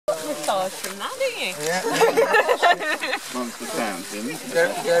plastering that, don't you? Yeah. Once the fountain.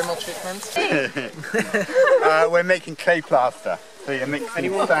 Thermal treatment. We're making clay plaster. So you're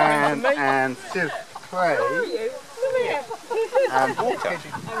mixing sand and stiff clay and water.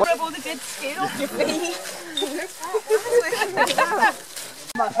 Rub all the dead skin off your feet.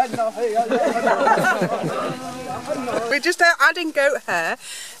 We're just adding goat hair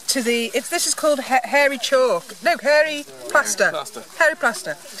to the. This is called hairy chalk. No, hairy plaster. Hairy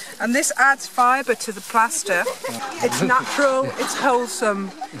plaster. And this adds fibre to the plaster. It's natural. It's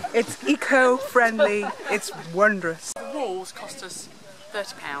wholesome. It's eco-friendly. It's wondrous. The walls cost us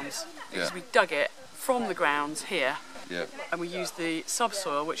 £30 because we dug it from the grounds here. Yeah. And we used the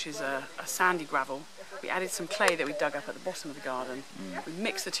subsoil, which is a sandy gravel. We added some clay that we dug up at the bottom of the garden. We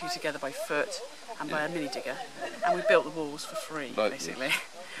mixed the two together by foot and by a mini digger, and we built the walls for free, basically.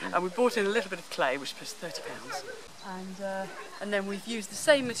 And we brought in a little bit of clay, which was £30. And then we've used the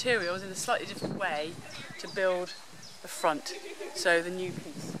same materials in a slightly different way to build the front. So the new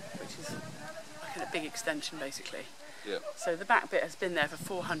piece, which is like a big extension, basically. Yeah. So the back bit has been there for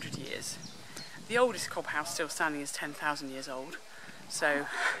 400 years. The oldest cob house still standing is 10,000 years old, so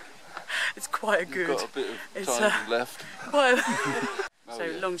it's quite a good. You've got a bit of time left. So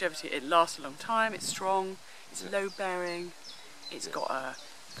longevity, it lasts a long time. It's strong. It's load bearing. It's got a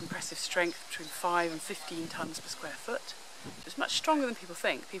compressive strength between 5 and 15 tons per square foot. It's much stronger than people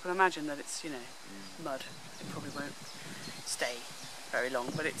think. People imagine that it's, you know, mud. It probably won't stay very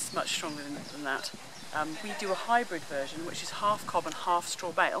long, but it's much stronger than that. We do a hybrid version, which is half cob and half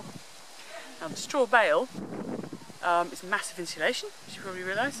straw bale. Now the straw bale is massive insulation, as you probably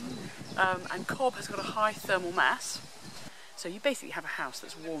realise, and cob has got a high thermal mass, so you basically have a house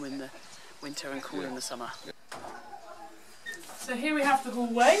that's warm in the winter and cool in the summer. So here we have the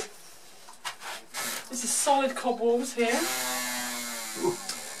hallway. This is solid cob walls here.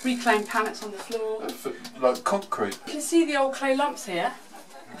 Reclaimed pallets on the floor. Like concrete. You can see the old clay lumps here.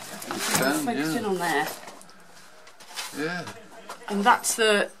 Focused in on there. Yeah. And that's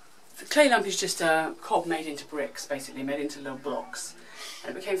the clay lump is just a cob made into bricks, basically, made into little blocks.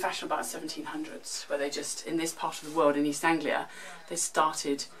 And it became fashionable about 1700s, where they just, in this part of the world, in East Anglia, they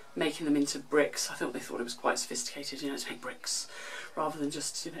started making them into bricks. I thought they thought it was quite sophisticated, you know, to make bricks, rather than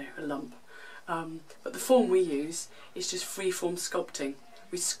just, you know, a lump. But the form we use is just free-form sculpting.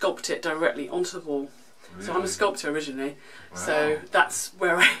 We sculpt it directly onto the wall. Really? So I'm a sculptor originally, so that's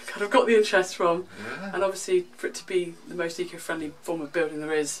where I kind of got the interest from. Yeah. And obviously, for it to be the most eco-friendly form of building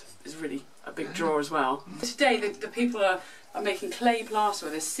there is really a big draw as well. Today, the people are making clay plaster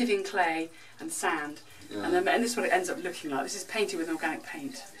where they're sieving clay and sand, and this is what it ends up looking like. This is painted with organic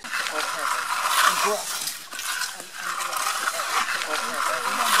paint.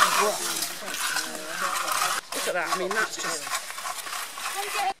 Look at that, I mean, that's just...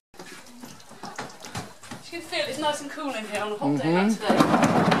 You can feel it's nice and cool in here on a hot day like today.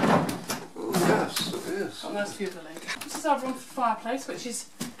 Oh yes, it is. Oh, nice view of the lake. This is our room fireplace, which is,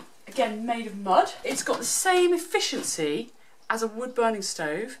 again, made of mud. It's got the same efficiency as a wood burning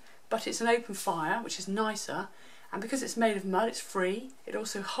stove, but it's an open fire, which is nicer. And because it's made of mud, it's free. It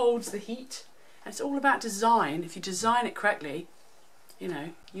also holds the heat. And it's all about design. If you design it correctly, you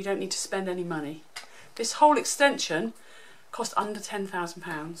know, you don't need to spend any money. This whole extension cost under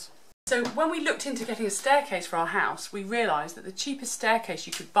 £10,000. So when we looked into getting a staircase for our house, we realised that the cheapest staircase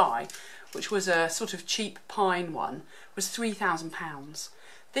you could buy, which was a sort of cheap pine one, was £3,000.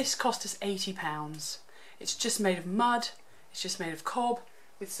 This cost us £80. It's just made of mud, it's just made of cob,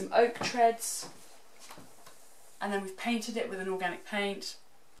 with some oak treads, and then we've painted it with an organic paint.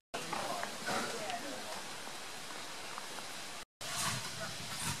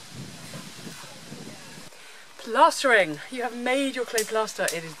 Plastering! You have made your clay plaster.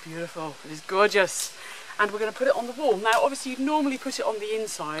 It is beautiful, it is gorgeous. And we're going to put it on the wall. Now obviously you'd normally put it on the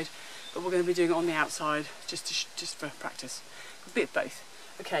inside, but we're going to be doing it on the outside just for practice. A bit of both.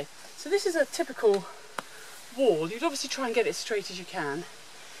 Okay, so this is a typical wall. You'd obviously try and get it as straight as you can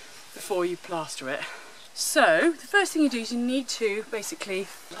before you plaster it. So the first thing you do is you need to basically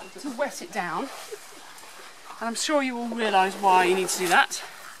wet it down. And I'm sure you will realise why you need to do that.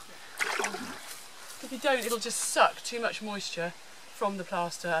 If you don't, it'll just suck too much moisture from the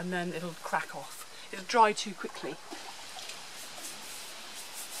plaster and then it'll crack off. It'll dry too quickly.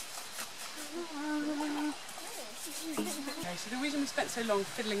 Okay, so the reason we spent so long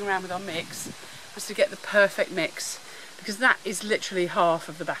fiddling around with our mix was to get the perfect mix, because that is literally half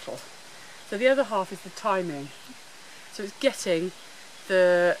of the battle. So the other half is the timing. So it's getting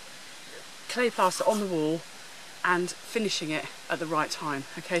the clay plaster on the wall and finishing it at the right time.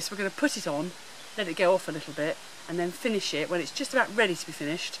 Okay, so we're going to put it on, let it go off a little bit, and then finish it when it's just about ready to be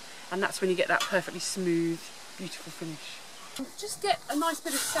finished, and that's when you get that perfectly smooth, beautiful finish. Just get a nice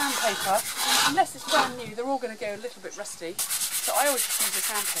bit of sandpaper. Unless it's brand new, they're all going to go a little bit rusty, so I always just use the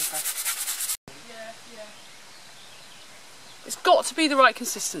sandpaper. It's got to be the right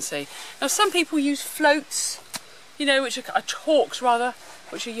consistency. Now some people use floats, you know, which are hawks rather,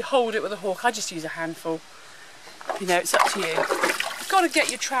 which are you hold it with a hawk. I just use a handful. You know, it's up to you. You've got to get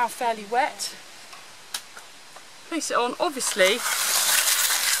your trowel fairly wet. Place it on. Obviously,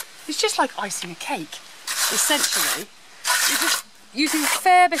 it's just like icing a cake, essentially. You're just using a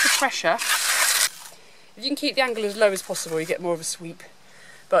fair bit of pressure. If you can keep the angle as low as possible, you get more of a sweep.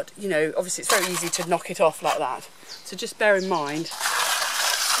 But, you know, obviously it's very easy to knock it off like that. So just bear in mind.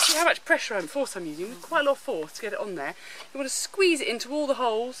 See how much pressure and force I'm using? Quite a lot of force to get it on there. You want to squeeze it into all the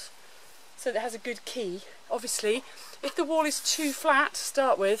holes so that it has a good key. Obviously, if the wall is too flat to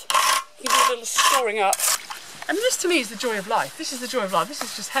start with, you can do a little scoring up. And this to me is the joy of life. This is the joy of life. This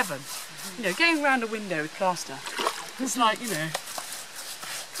is just heaven. You know, going around a window with plaster. It's like, you know,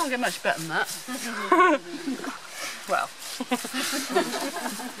 can't get much better than that. Well.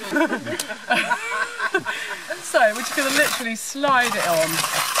 So we're just going to literally slide it on.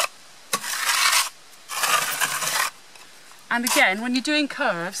 And again, when you're doing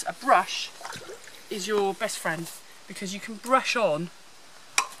curves, a brush is your best friend, because you can brush on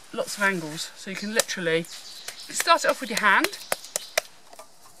lots of angles. So you can literally start it off with your hand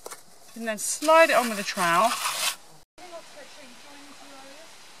and then slide it on with a trowel.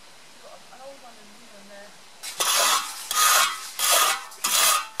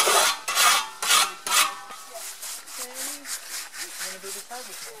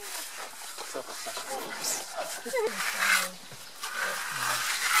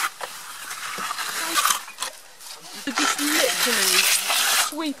 So just literally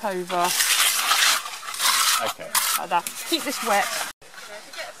sweep over. Okay. Like that. Keep this wet.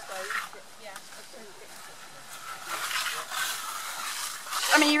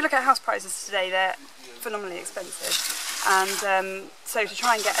 I mean, you look at house prices today, they're phenomenally expensive. And so to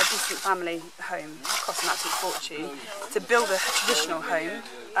try and get a decent family home costs an absolute fortune. To build a traditional home,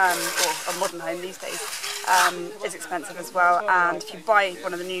 or a modern home these days, is expensive as well. And if you buy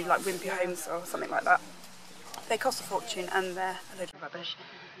one of the new like Wimpy homes or something like that, they cost a fortune and they're a load of rubbish.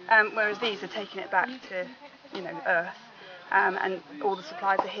 Whereas these are taking it back to, you know, earth, and all the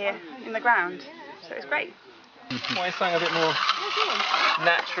supplies are here in the ground. So it's great. Wanting something a bit more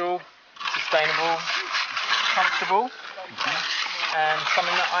natural, sustainable, comfortable, and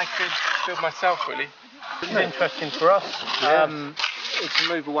something that I could build myself, really. It's interesting for us. It's a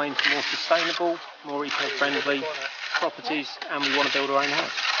move away into more sustainable, more eco-friendly properties, and we want to build our own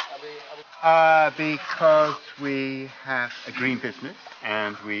house. Because we have a green business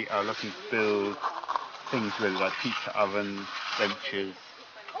and we are looking to build things really like pizza ovens, benches,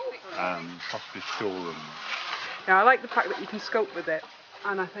 possibly storerooms. Now, I like the fact that you can sculpt with it,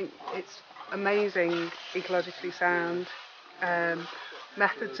 and I think it's amazing, ecologically sound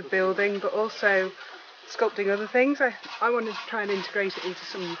methods of building, but also sculpting other things. I wanted to try and integrate it into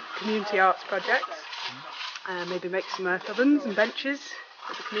some community arts projects, maybe make some earth ovens and benches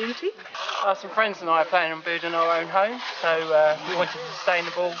as a community. Some friends and I are planning on building our own home, so we wanted a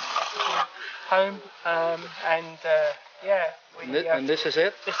sustainable home, and this is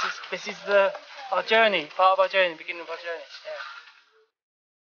it. This is our journey, part of our journey, beginning of our journey. Yeah.